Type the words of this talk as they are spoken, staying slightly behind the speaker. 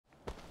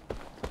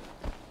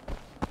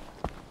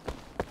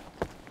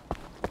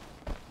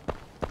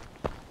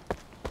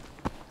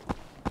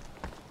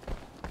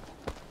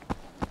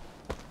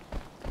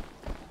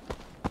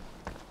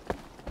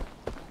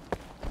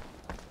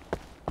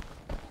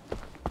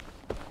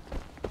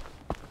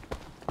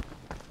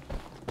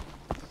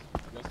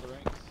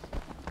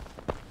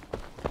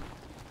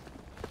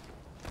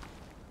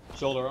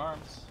Shoulder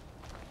arms.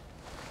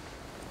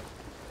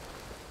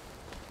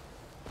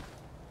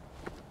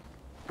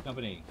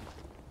 Company.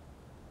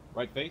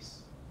 Right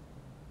face.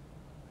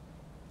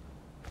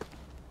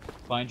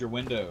 Find your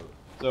window.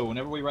 So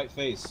whenever we right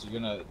face, you're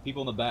gonna,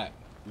 people in the back,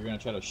 you're gonna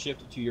try to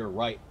shift to your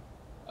right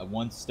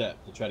one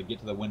step to try to get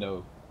to the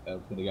window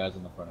for the guys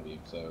in the front of you.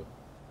 So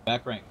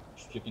back rank,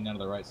 shifting down to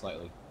the right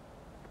slightly.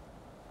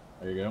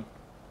 There you go.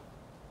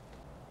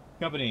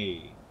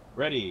 Company,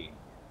 ready.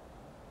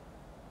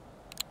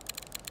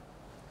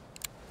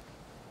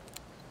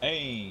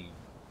 Aim.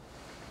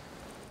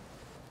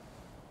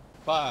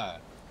 Fire.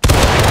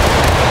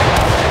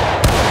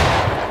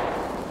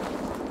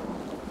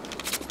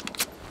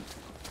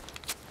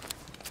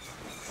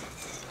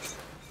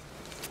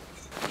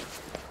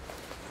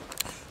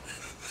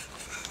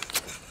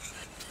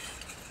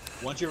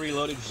 Once you're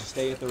reloaded, you should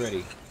stay at the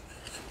ready.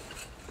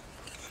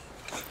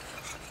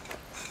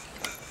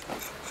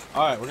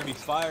 Alright, we're going to be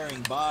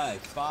firing by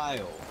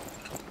file.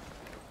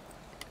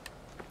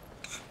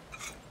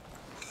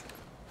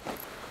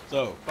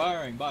 So,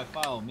 firing by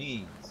file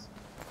means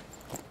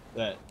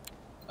that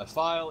a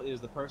file is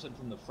the person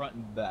from the front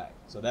and back.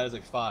 So that is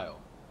a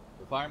file.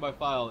 For firing by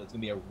file, it's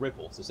going to be a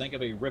ripple. So think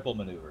of a ripple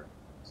maneuver.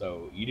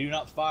 So you do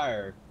not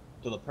fire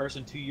till the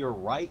person to your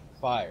right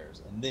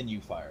fires, and then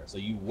you fire. So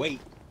you wait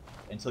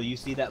until you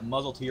see that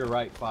muzzle to your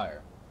right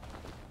fire.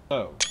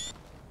 So,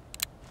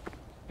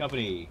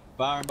 company,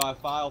 firing by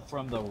file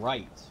from the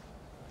right.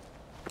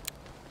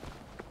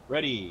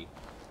 Ready,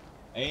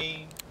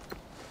 aim.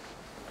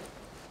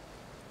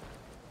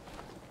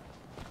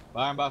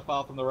 Firing by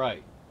file from the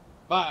right.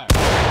 Fire!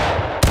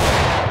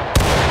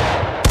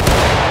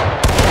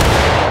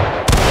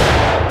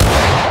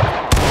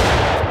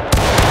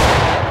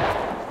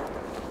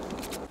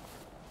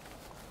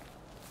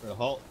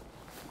 Halt.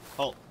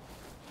 Halt.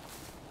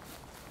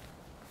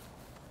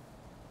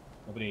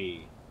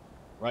 Company,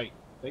 right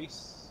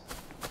face.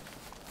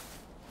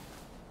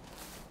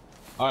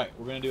 Alright,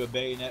 we're going to do a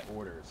bayonet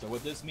order. So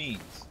what this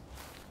means,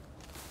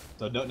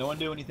 so no one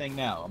do anything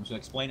now. I'm just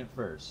going to explain it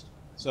first.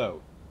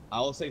 So,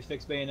 I'll say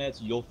fix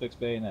bayonets, you'll fix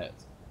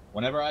bayonets.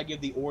 Whenever I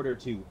give the order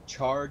to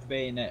charge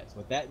bayonets,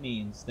 what that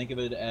means, think of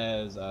it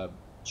as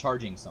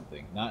charging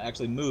something. Not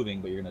actually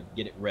moving, but you're going to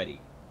get it ready.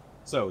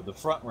 So, the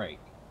front rank.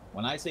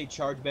 When I say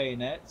charge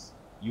bayonets,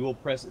 you will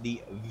press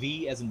the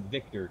V as in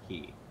Victor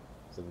key.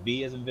 So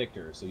V as in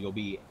Victor, so you'll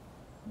be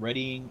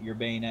readying your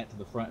bayonet to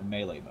the front in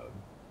melee mode.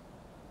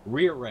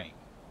 Rear rank.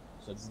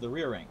 So this is the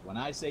rear rank. When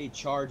I say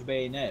charge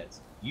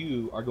bayonets,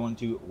 you are going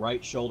to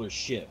right shoulder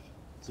shift.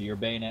 So your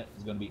bayonet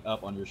is going to be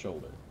up on your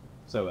shoulder.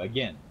 So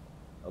again,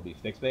 it'll be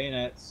fixed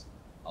bayonets.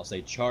 I'll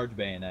say charge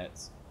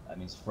bayonets. That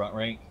means front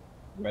rank,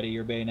 ready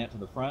your bayonet to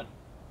the front.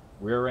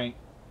 Rear rank,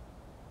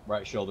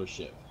 right shoulder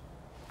shift.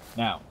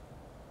 Now,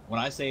 when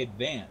I say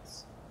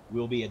advance,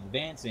 we'll be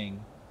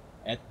advancing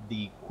at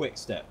the quick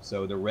step,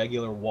 so the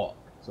regular walk.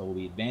 So we'll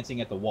be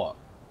advancing at the walk.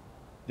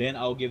 Then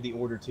I'll give the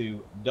order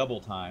to double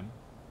time.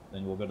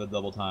 Then we'll go to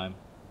double time.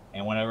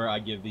 And whenever I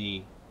give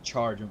the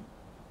charge,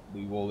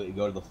 we will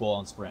go to the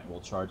full-on sprint. We'll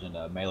charge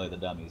and melee the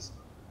dummies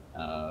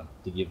to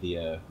give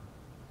the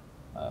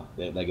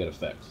that good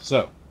effect.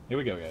 So here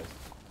we go, guys.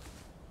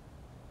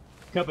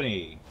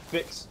 Company,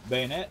 fix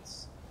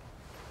bayonets.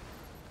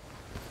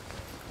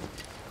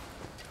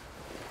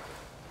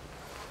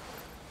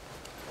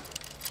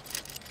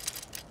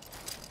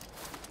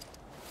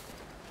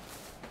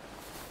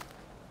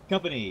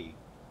 Company,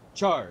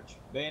 charge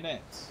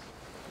bayonets.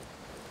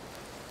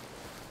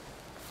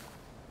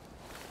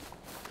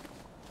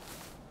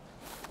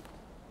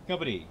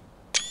 Company,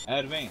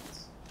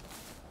 advance.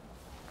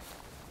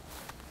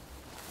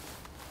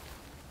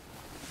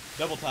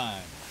 Double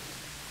time.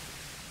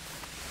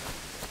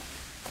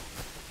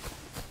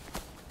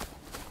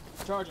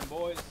 Charging,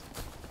 boys.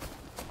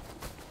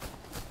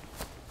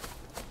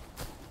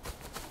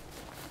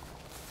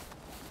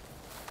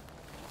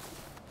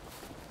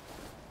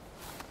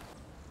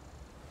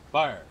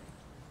 Fire.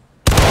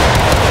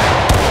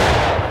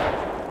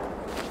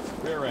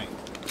 Rear rank.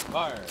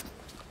 Fire.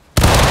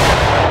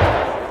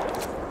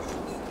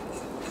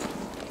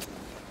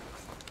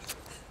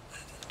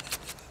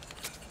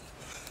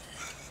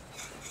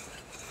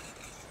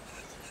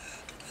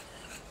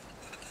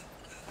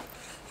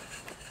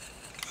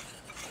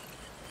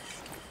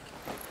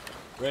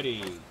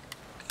 Ready.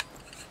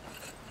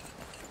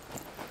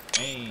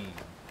 Aim.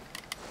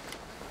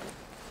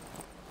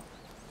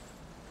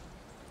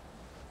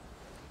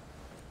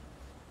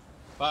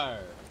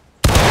 Fire.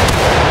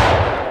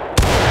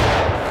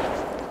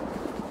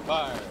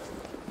 Fire.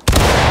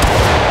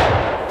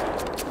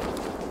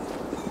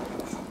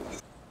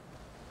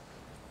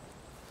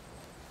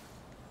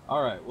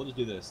 Alright, we'll just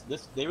do this.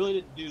 They really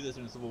didn't do this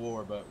in the Civil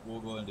War, but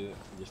we'll go and do it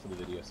just for the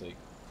video's sake.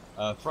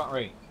 Front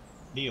rank.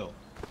 Kneel.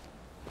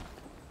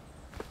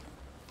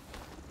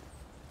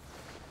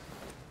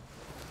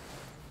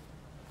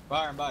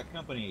 Firing by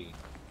company.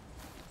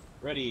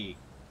 Ready.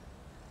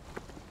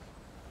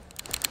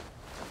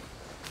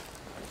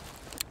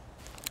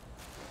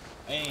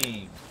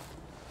 Aim.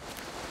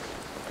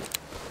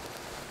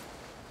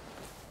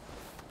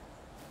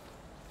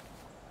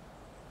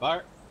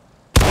 Fire.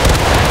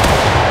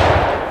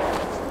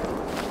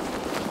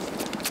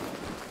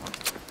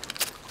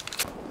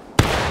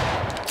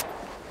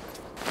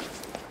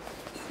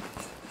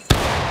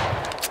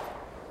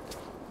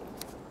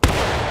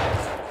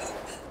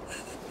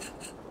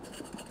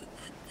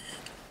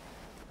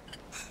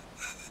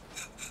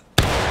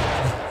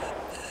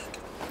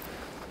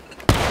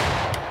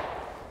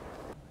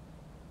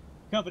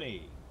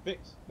 Company,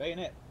 fix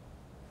bayonet.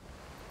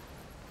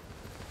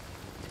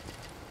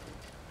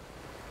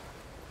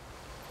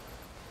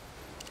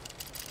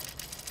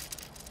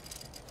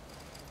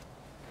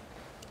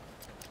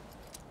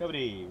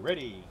 Company,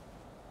 ready.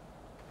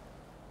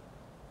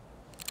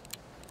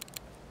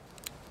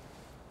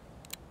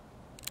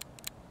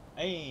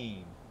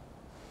 Aim.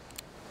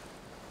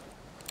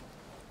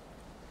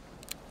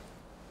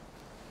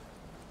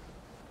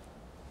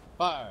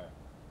 Fire.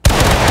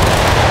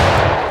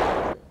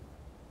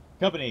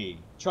 Company,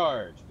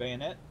 charge,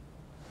 bayonet.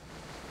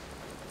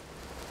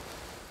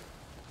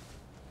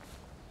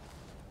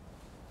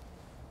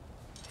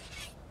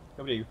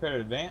 Company, prepare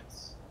to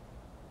advance.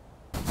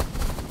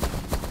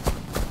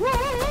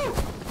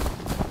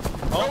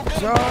 Oh,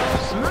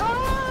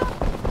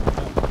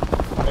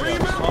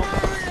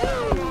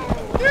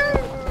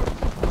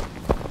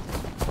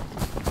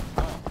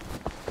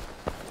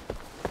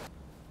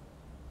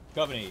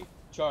 Company,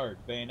 charge,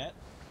 bayonet.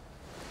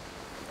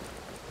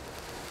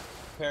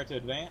 Prepare to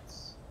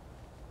advance.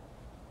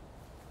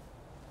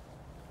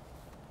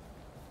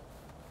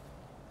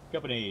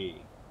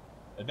 Company,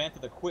 advance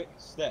with a quick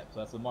step, so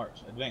that's the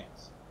march.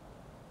 Advance.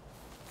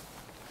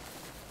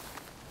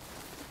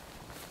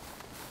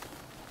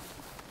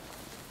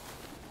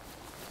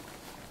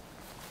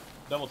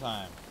 Double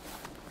time.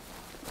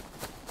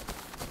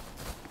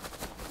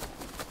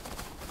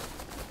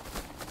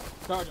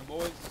 Charge 'em,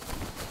 boys.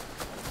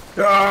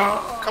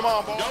 Come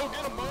on, boys. Go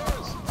get 'em,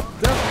 boys.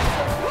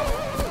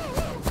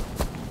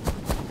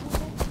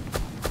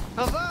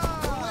 Huzzah!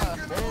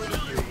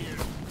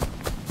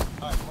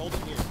 Alright, hold it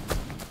here.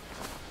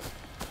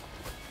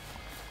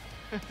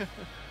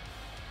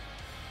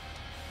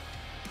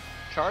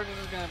 Charging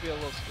is gonna be a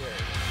little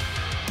scary.